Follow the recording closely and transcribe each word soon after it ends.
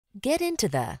Get into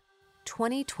the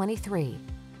 2023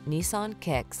 Nissan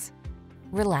Kicks.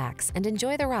 Relax and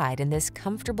enjoy the ride in this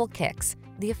comfortable Kicks,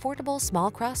 the affordable small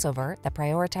crossover that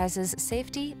prioritizes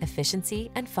safety,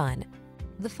 efficiency, and fun.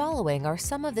 The following are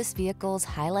some of this vehicle's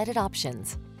highlighted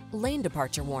options: lane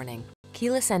departure warning,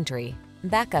 keyless entry,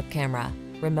 backup camera,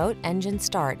 remote engine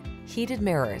start, heated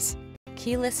mirrors,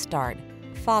 keyless start,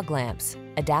 fog lamps,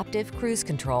 adaptive cruise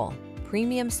control,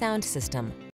 premium sound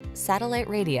system, satellite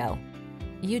radio.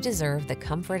 You deserve the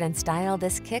comfort and style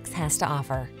this Kicks has to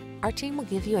offer. Our team will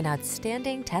give you an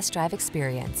outstanding test drive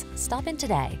experience. Stop in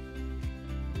today.